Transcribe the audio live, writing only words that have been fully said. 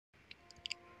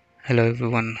Hello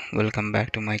everyone, welcome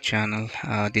back to my channel.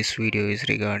 This video is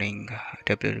regarding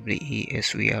WWE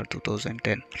SVR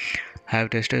 2010. I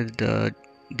have tested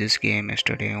this game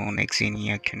yesterday on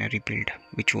xenia Canary build,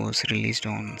 which was released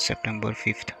on September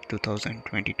 5th,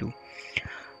 2022.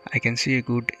 I can see a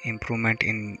good improvement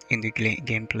in the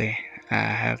gameplay. I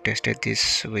have tested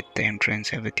this with the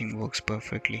entrance, everything works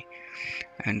perfectly.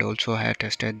 And also I have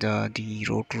tested the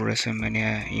road to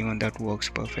WrestleMania, even that works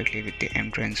perfectly with the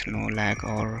entrance, no lag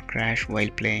or crash while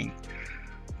playing.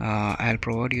 I'll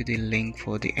provide you the link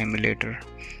for the emulator.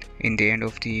 In the end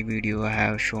of the video I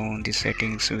have shown the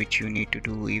settings which you need to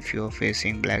do if you are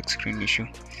facing black screen issue.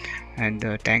 And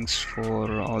thanks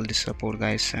for all the support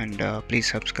guys, and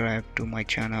please subscribe to my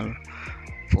channel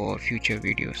for future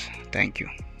videos. Thank you.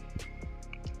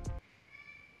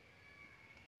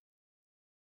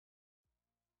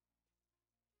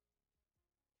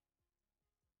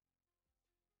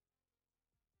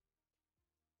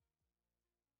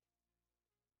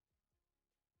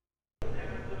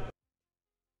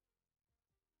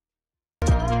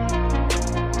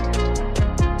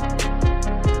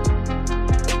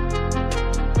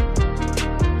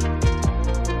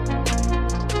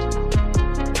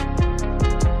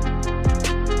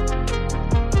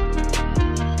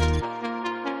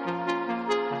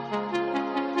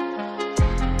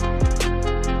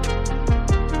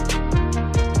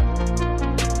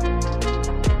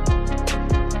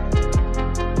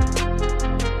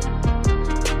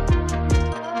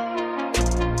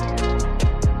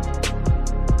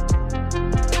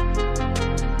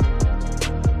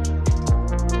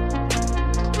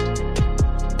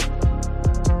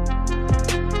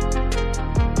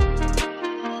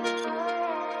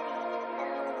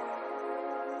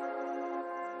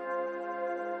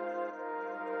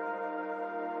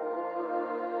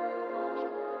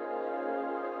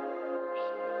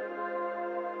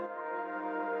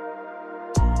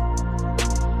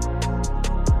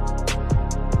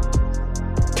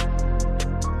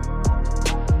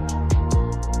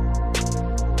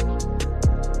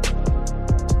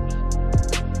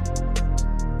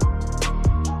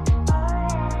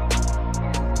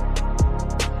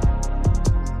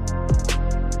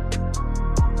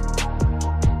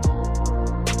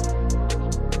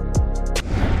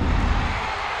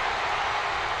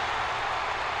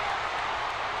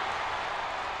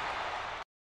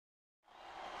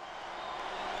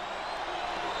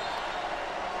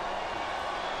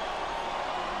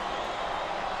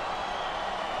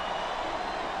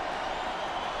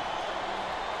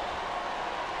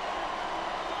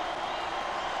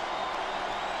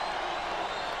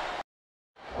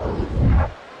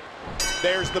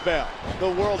 There's the bell.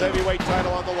 The World Heavyweight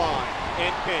title on the line.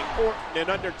 And King, Orton, and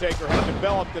Undertaker have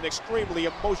developed an extremely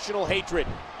emotional hatred.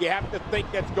 You have to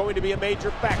think that's going to be a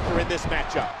major factor in this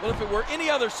matchup. Well, if it were any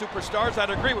other superstars, I'd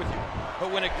agree with you.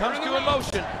 But when it comes to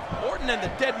emotion, Orton and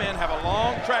the Dead Man have a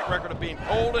long track record of being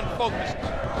cold and focused.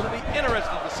 It'll be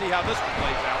interesting to see how this one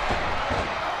plays out.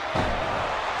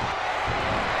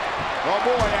 Oh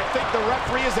boy, I think the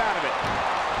referee is out of it.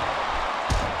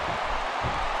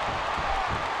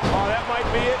 Oh, that might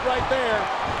be it right there.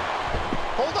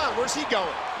 Hold on, where's he going?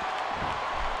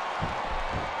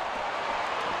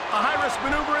 A high-risk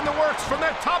maneuver in the works from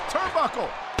that top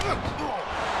turnbuckle.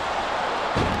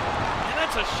 And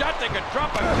that's a shot that could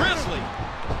drop a grizzly.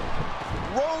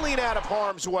 Rolling out of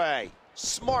harm's way.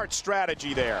 Smart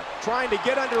strategy there. Trying to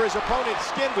get under his opponent's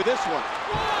skin with this one.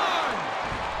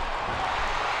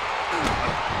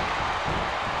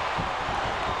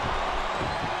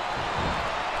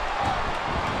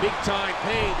 Big time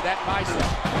pain to that bicep.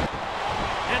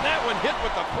 And that one hit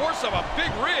with the force of a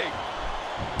big rig.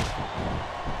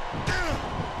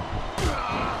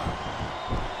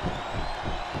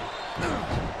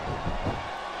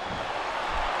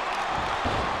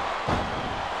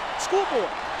 Schoolboy.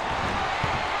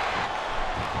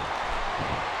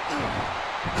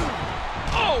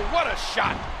 Oh, what a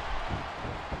shot.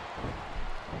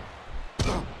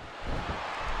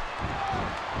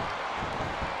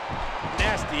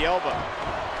 Nasty elbow.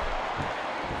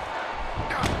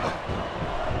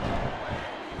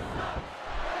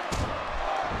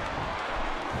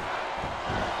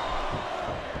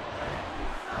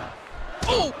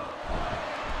 Oh!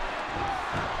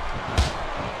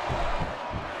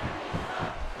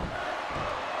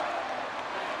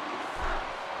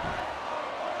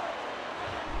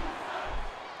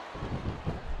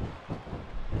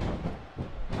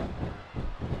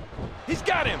 He's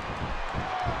got him.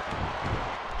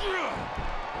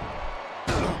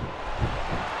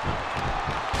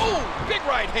 Oh, big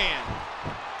right hand.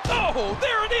 Oh,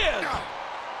 there it is.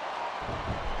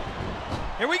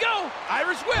 Here we go.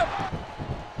 Irish whip.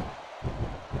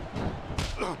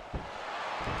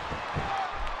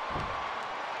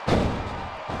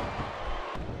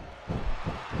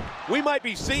 We might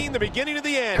be seeing the beginning of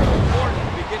the end.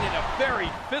 Orton beginning a very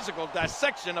physical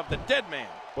dissection of the dead man.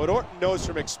 But Orton knows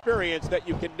from experience that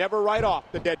you can never write off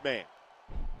the dead man.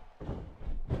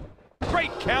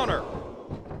 Great counter.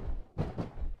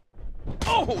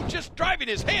 Oh, just driving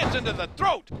his hands into the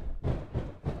throat.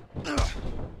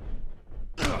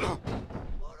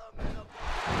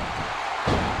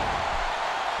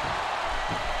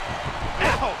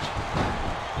 Ouch!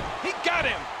 He got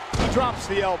him. He drops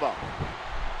the elbow.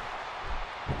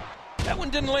 That one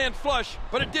didn't land flush,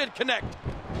 but it did connect.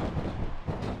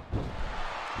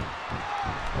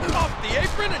 Off the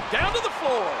apron and down to the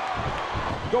floor.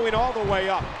 Going all the way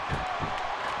up.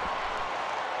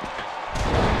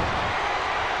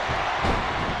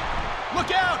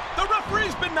 Look out! The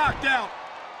referee's been knocked out!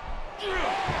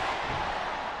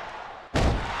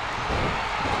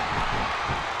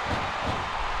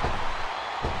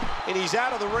 And he's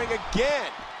out of the ring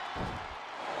again.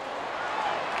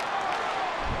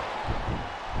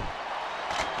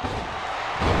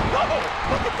 Oh,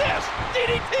 look at this!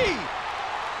 DDT!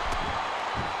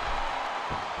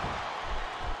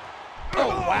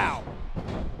 Oh, wow!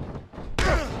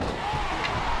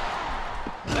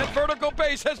 That vertical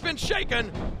base has been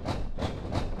shaken.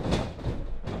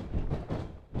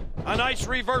 A nice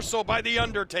reversal by The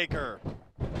Undertaker.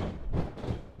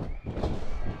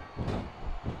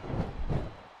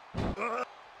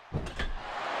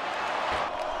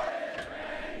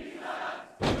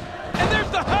 And there's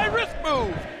the high-risk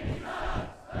move.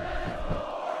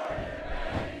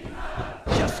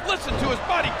 Just listen to his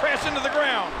body crash into the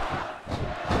ground.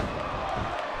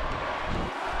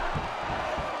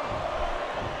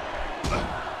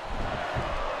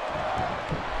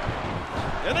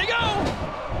 There they go.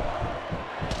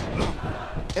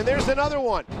 And there's another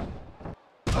one.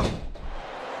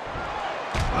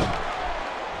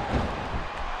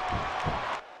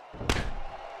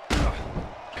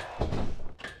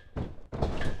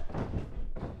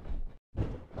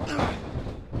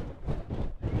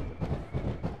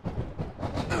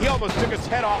 He almost took his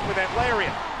head off with that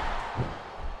lariat.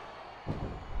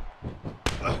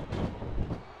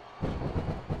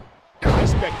 I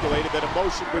speculated that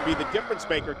emotion would be the difference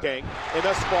maker, King, and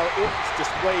thus far Orton's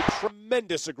displayed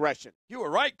tremendous aggression. You were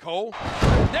right, Cole.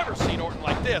 I've never seen Orton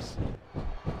like this.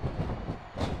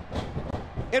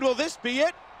 And will this be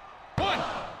it? 1,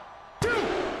 2.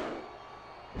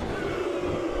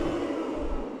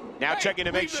 Now checking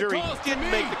to make sure he didn't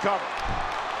make the cover.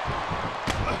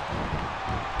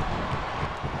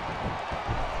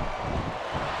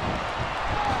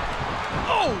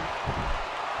 Oh!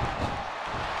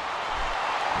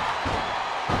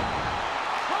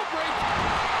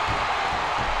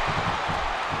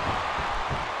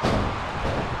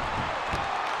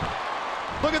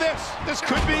 Look at this. This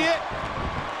could be it.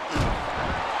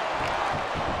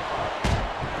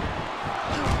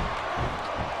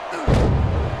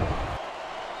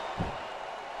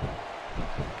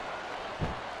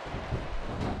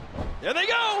 There they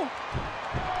go.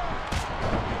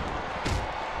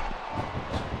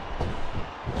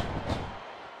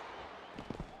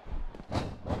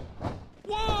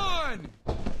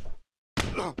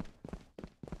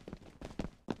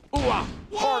 Ooh-ah.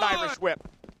 Hard Irish whip.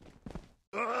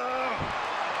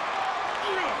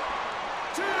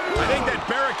 I think that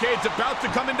barricade's about to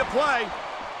come into play.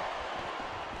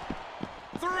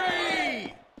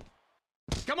 3.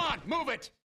 Come on, move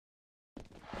it.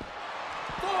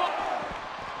 4.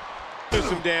 Do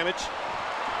some damage.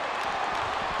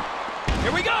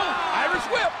 Here we go. Irish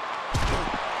whip.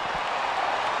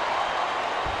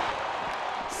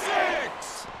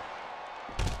 6.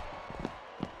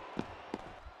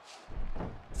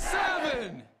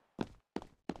 7.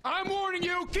 I'm warning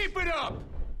you, keep it up.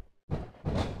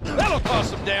 That'll cause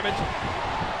some damage.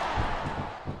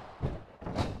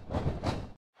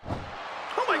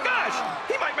 Oh my gosh!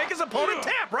 He might make his opponent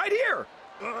tap right here.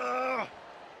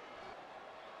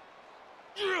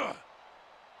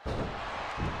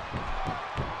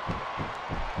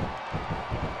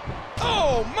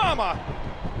 Oh, mama!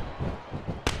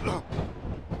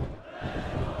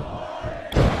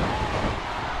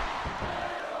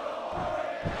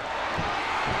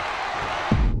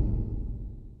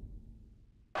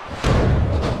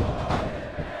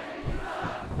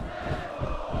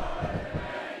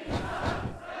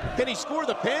 Can he score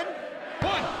the pin?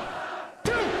 1,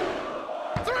 2, 3.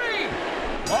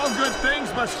 All good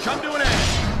things must come to an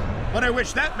end. But I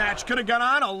wish that match could have gone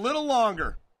on a little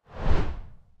longer.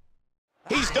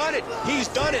 He's done it. He's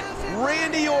done it.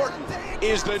 Randy Orton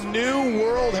is the new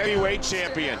World Heavyweight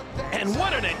Champion. And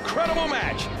what an incredible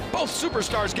match. Both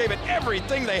superstars gave it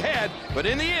everything they had, but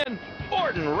in the end,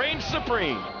 Orton reigned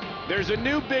supreme. There's a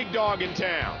new big dog in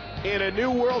town and a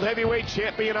new world heavyweight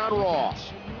champion on Raw.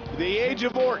 The Age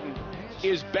of Orton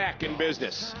is back in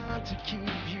business. To keep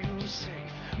you safe,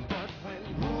 but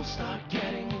when rules start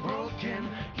getting broken,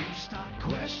 you start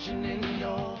questioning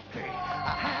your faith.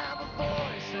 I have a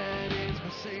voice that is my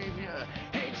savior,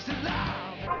 hates to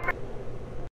lie.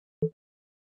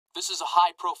 This is a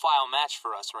high-profile match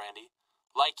for us, Randy.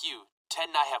 Like you, Ted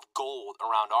and I have gold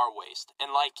around our waist,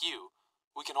 and like you,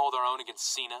 we can hold our own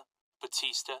against Cena,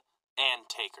 Batista, and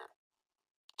Taker.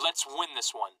 Let's win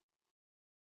this one.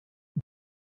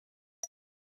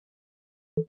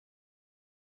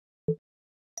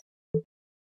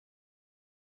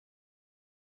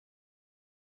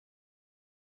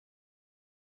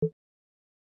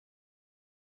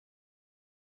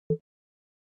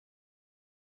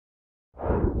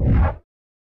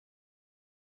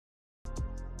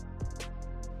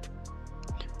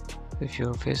 If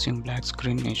you're facing black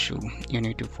screen issue, you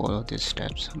need to follow these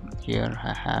steps. Here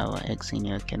I have a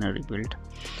xenia canary build.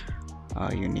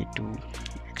 You need to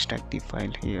extract the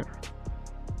file here,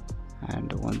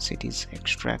 and once it is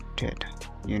extracted,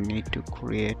 you need to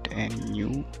create a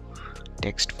new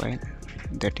text file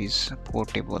that is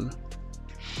portable.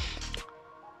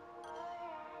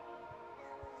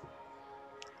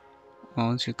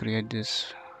 Once you create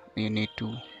this, you need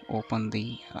to open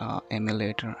the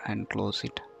emulator and close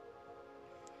it.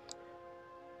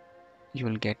 You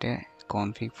will get a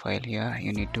config file here.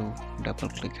 You need to double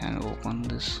click and open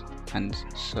this and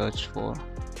search for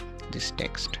this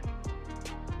text.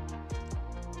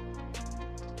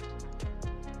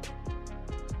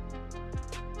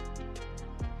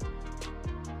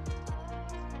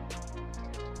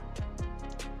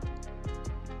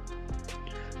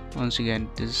 Once you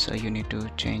get this, you need to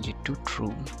change it to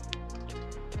true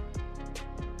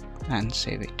and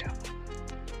save it.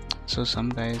 So some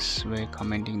guys were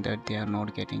commenting that they are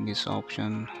not getting this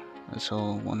option.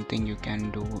 So one thing you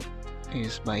can do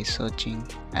is by searching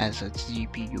as a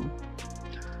GPU.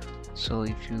 So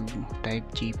if you type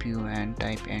GPU and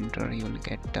type enter, you will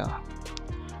get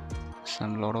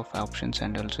some lot of options,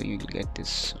 and also you will get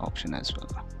this option as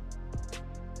well.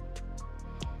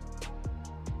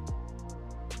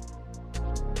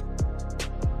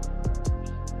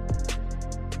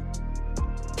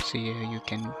 See here, you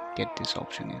can get this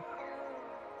option here.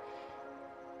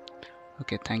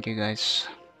 Okay, thank you guys.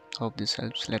 Hope this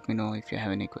helps. Let me know if you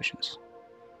have any questions.